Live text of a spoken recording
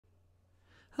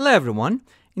Hello everyone.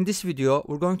 In this video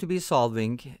we're going to be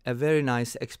solving a very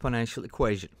nice exponential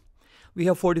equation. We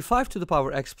have 45 to the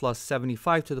power x plus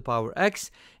 75 to the power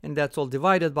x, and that's all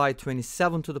divided by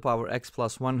 27 to the power x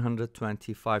plus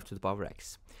 125 to the power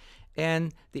x.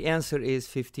 And the answer is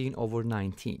 15 over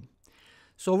 19.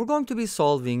 So we're going to be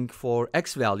solving for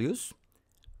x values,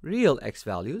 real x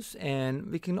values,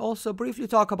 and we can also briefly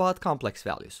talk about complex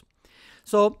values.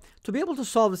 So to be able to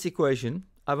solve this equation,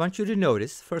 I want you to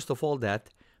notice, first of all, that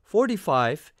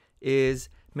 45 is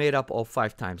made up of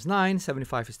 5 times 9,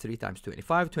 75 is 3 times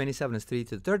 25, 27 is 3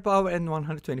 to the third power, and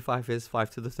 125 is 5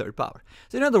 to the third power.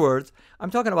 So in other words,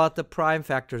 I'm talking about the prime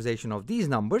factorization of these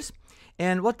numbers,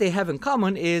 and what they have in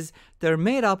common is they're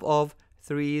made up of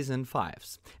 3's and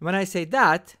 5's. When I say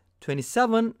that,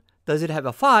 27, does it have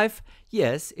a 5?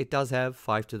 Yes, it does have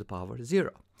 5 to the power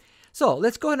 0. So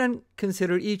let's go ahead and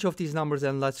consider each of these numbers,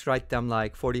 and let's write them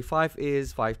like 45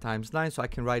 is 5 times 9, so I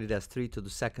can write it as 3 to the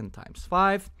second times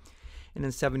 5. And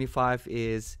then 75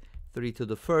 is 3 to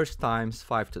the first times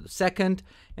 5 to the second.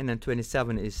 And then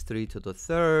 27 is 3 to the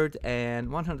third. And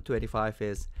 125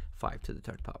 is 5 to the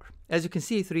third power. As you can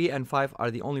see, 3 and 5 are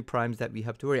the only primes that we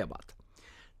have to worry about.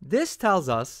 This tells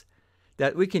us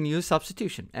that we can use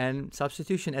substitution. And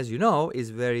substitution, as you know, is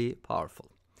very powerful.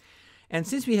 And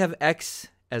since we have x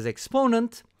as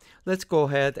exponent, let's go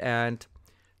ahead and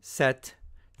set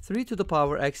 3 to the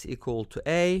power x equal to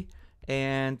a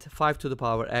and 5 to the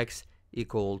power x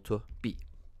equal to b.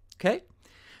 Okay?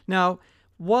 Now,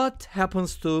 what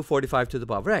happens to 45 to the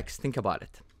power x? Think about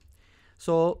it.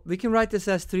 So we can write this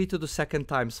as 3 to the second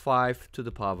times 5 to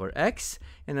the power x,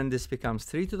 and then this becomes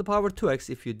 3 to the power 2x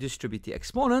if you distribute the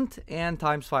exponent, and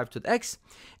times 5 to the x.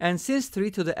 And since 3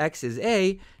 to the x is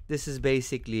a, this is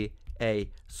basically a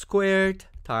squared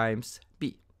times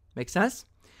b. Make sense?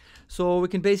 So we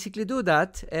can basically do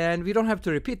that, and we don't have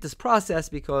to repeat this process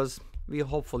because we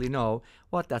hopefully know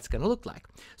what that's going to look like.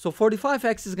 So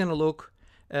 45x is going to look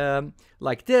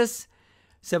like this.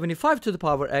 75 to the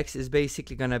power x is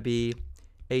basically going to be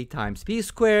a times b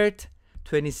squared.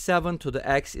 27 to the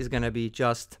x is going to be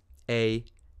just a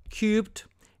cubed.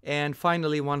 And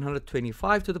finally,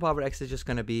 125 to the power x is just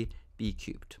going to be b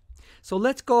cubed. So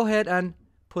let's go ahead and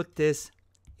put this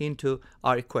into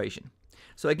our equation.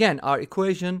 So again, our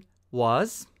equation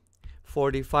was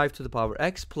 45 to the power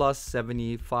x plus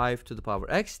 75 to the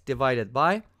power x divided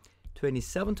by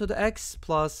 27 to the x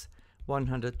plus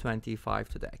 125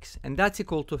 to the x. And that's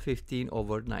equal to 15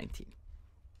 over 19.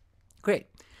 Great.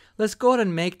 Let's go ahead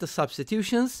and make the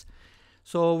substitutions.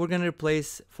 So we're going to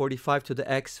replace 45 to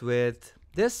the x with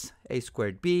this, a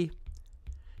squared b.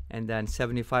 And then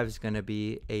 75 is going to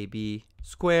be ab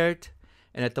squared.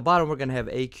 And at the bottom, we're going to have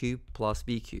a cubed plus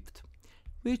b cubed,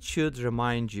 which should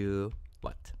remind you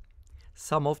what?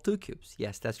 Sum of two cubes.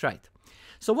 Yes, that's right.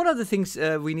 So one of the things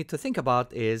we need to think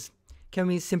about is, can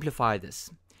we simplify this?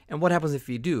 And what happens if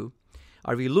we do?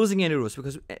 Are we losing any roots?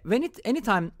 Because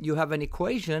anytime you have an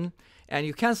equation and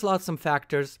you cancel out some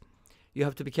factors, you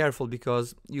have to be careful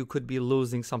because you could be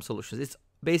losing some solutions. It's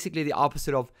basically the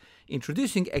opposite of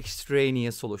introducing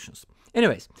extraneous solutions.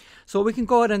 Anyways, so we can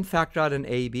go ahead and factor out an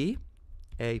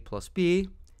a plus b,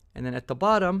 and then at the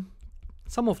bottom,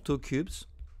 sum of two cubes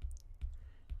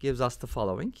gives us the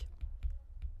following,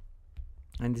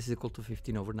 and this is equal to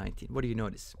 15 over 19. What do you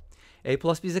notice? A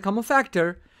plus b is a common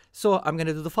factor, so I'm going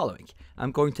to do the following.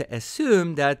 I'm going to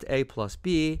assume that a plus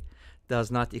b does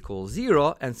not equal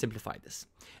 0 and simplify this.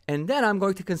 And then I'm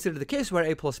going to consider the case where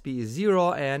a plus b is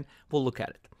 0, and we'll look at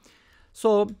it.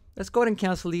 So let's go ahead and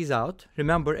cancel these out.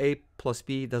 Remember, a plus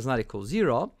b does not equal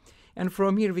 0. And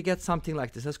from here, we get something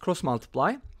like this. Let's cross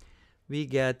multiply. We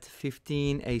get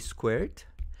 15a squared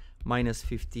minus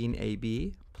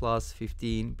 15ab plus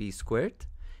 15b squared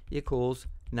equals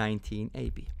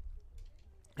 19ab.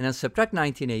 And then subtract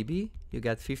 19ab, you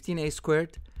get 15a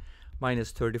squared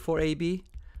minus 34ab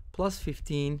plus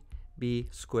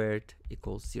 15b squared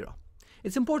equals 0.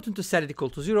 It's important to set it equal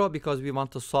to 0 because we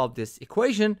want to solve this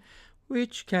equation,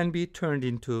 which can be turned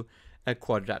into a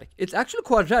quadratic. It's actually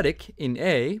quadratic in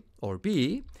a or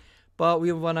b, but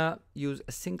we want to use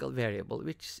a single variable,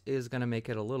 which is going to make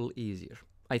it a little easier,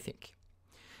 I think.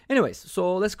 Anyways,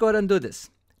 so let's go ahead and do this.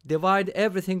 Divide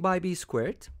everything by b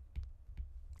squared,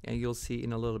 and you'll see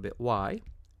in a little bit why.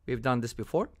 We've done this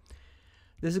before.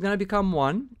 This is going to become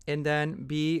 1, and then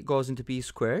b goes into b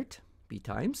squared, b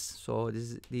times. So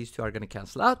these two are going to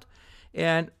cancel out.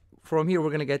 And from here, we're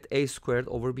going to get a squared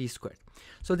over b squared.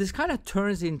 So this kind of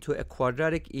turns into a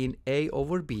quadratic in a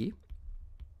over b,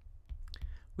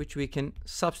 which we can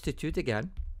substitute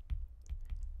again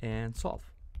and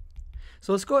solve.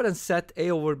 So let's go ahead and set a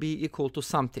over b equal to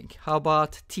something. How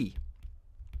about t?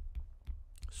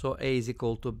 So a is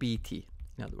equal to bt,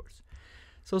 in other words.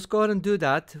 So let's go ahead and do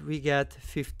that. We get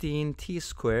 15t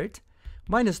squared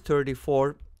minus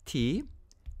 34t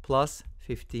plus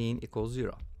 15 equals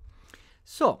 0.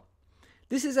 So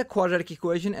this is a quadratic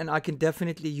equation, and I can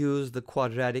definitely use the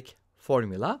quadratic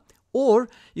formula, or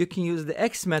you can use the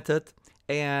x method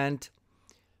and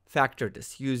factor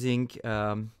this using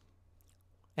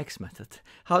x method.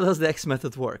 How does the x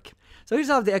method work? So here's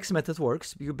how the x method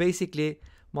works. You basically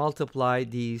multiply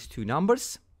these two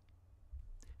numbers.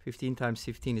 15 times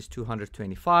 15 is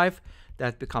 225.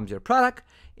 That becomes your product,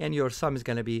 and your sum is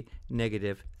going to be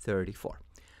negative 34.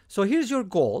 So here's your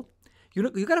goal.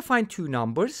 You got to find two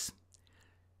numbers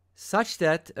such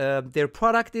that their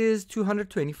product is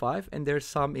 225 and their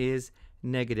sum is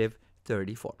negative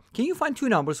 34. Can you find two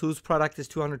numbers whose product is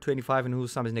 225 and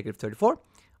whose sum is negative 34?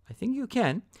 I think you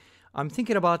can. I'm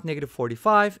thinking about negative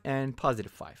 45 and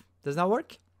positive 5. Does that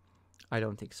work? I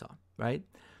don't think so, right?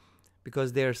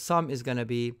 Because their sum is going to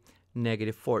be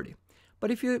negative 40.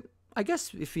 But if you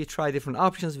try different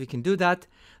options, we can do that.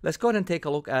 Let's go ahead and take a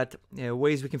look at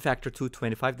ways we can factor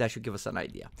 225. That should give us an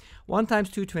idea. 1 times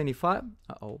 225.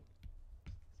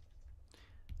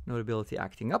 Notability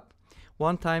acting up.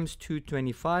 1 times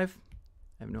 225.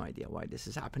 I have no idea why this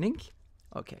is happening.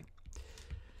 Okay.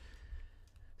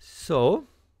 So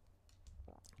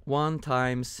 1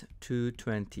 times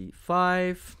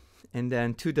 225. And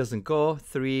then 2 doesn't go,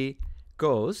 3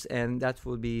 goes, and that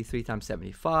will be 3 times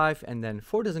 75. And then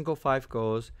 4 doesn't go, 5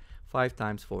 goes, 5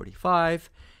 times 45.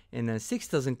 And then 6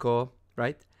 doesn't go,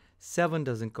 right? 7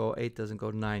 doesn't go, 8 doesn't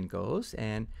go, 9 goes.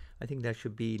 And I think that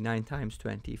should be 9 times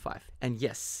 25. And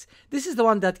yes, this is the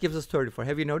one that gives us 34.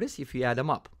 Have you noticed if you add them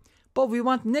up? But we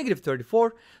want negative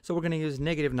 34, so we're going to use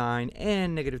negative 9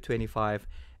 and negative 25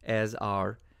 as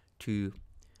our two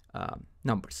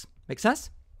numbers. Make sense?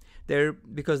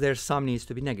 Because their sum needs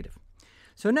to be negative.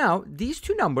 So now these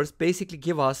two numbers basically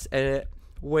give us a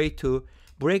way to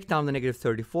break down the negative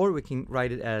 34. We can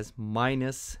write it as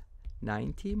minus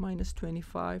 90 minus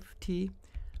 25t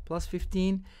plus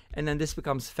 15, and then this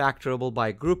becomes factorable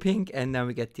by grouping, and then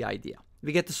we get the idea.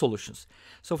 We get the solutions.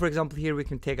 So for example, here we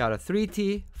can take out a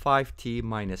 3t, 5t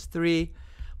minus 3,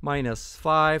 minus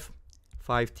 5,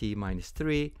 5t minus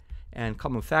 3, and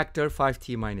common factor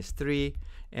 5t minus 3,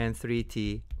 and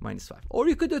 3t minus 5. Or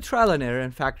you could do trial and error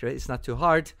and factor it. It's not too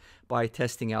hard by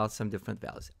testing out some different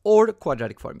values. Or the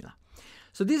quadratic formula.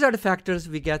 So these are the factors.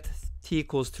 We get t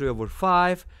equals 3 over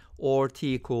 5 or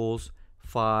t equals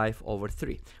 5 over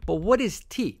 3. But what is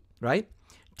t, right?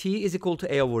 T is equal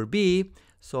to a over b.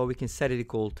 So we can set it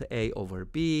equal to a over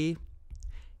b.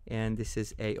 And this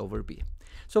is a over b.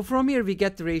 So from here we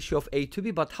get the ratio of a to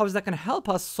b, but how is that going to help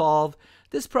us solve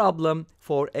this problem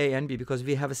for a and b? Because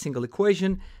we have a single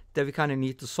equation that we kind of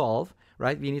need to solve,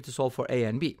 right? We need to solve for a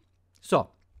and b. So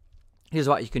here's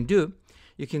what you can do.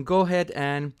 You can go ahead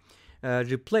and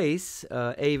replace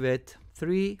a with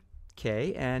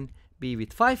 3k and b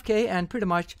with 5k and pretty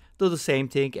much do the same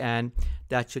thing, and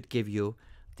that should give you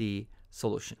the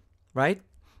solution, right?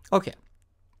 Okay.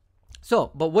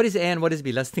 So, but what is a and what is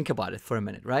b? Let's think about it for a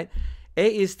minute, right? A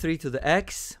is 3 to the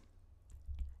x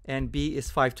and b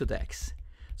is 5 to the x.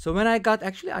 So when I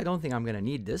don't think I'm going to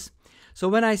need this. So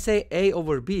when I say a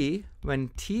over b, when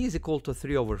t is equal to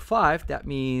 3 over 5, that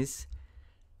means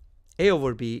a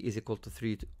over b is equal to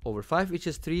 3 over 5, which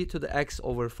is 3 to the x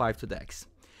over 5 to the x.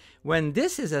 When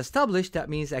this is established, that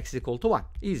means x is equal to 1.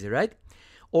 Easy, right?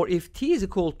 Or if t is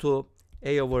equal to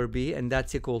a over b, and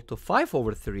that's equal to 5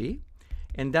 over 3,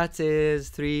 and that is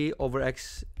 3 over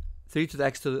x, 3 to the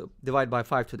x divided by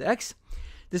 5 to the x.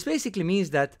 This basically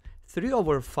means that 3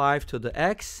 over 5 to the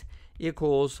x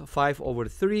equals 5 over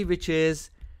 3, which is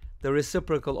the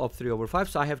reciprocal of 3 over 5.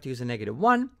 So I have to use a negative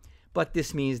 1, but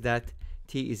this means that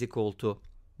t is equal to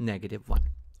negative 1.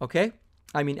 Okay?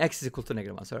 I mean x is equal to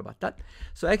negative 1. Sorry about that.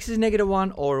 So x is negative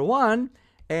 1 or 1,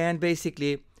 and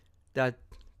basically that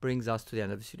brings us to the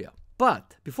end of this video.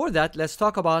 But before that, let's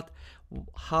talk about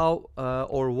how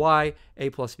or why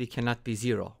a plus b cannot be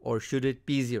 0, or should it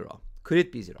be 0? Could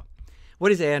it be 0?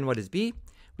 What is a and what is b?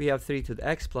 We have 3 to the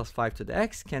x plus 5 to the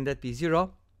x. Can that be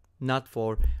 0? Not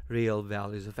for real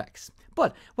values of x.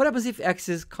 But what happens if x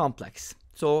is complex?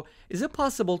 So is it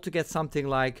possible to get something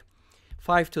like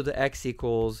 5 to the x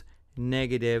equals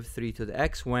negative 3 to the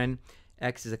x when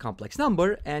x is a complex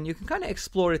number? And you can kind of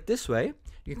explore it this way.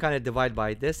 You can kind of divide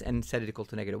by this and set it equal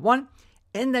to negative 1.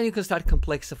 And then you can start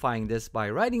complexifying this by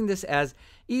writing this as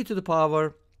e to the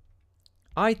power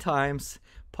I times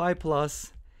pi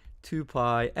plus 2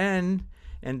 pi n,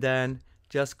 and then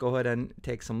just go ahead and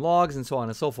take some logs and so on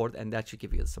and so forth, and that should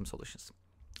give you some solutions.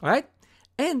 All right?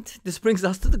 And this brings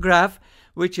us to the graph,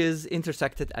 which is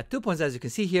intersected at 2 points. As you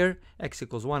can see here, x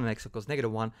equals 1 and x equals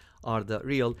 -1 are the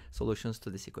real solutions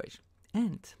to this equation.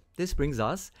 And this brings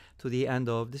us to the end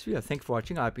of this video. Thank you for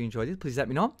watching. I hope you enjoyed it. Please let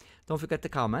me know. Don't forget to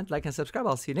comment, like, and subscribe.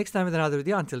 I'll see you next time with another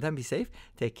video. Until then, be safe,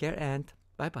 take care, and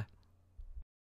bye-bye.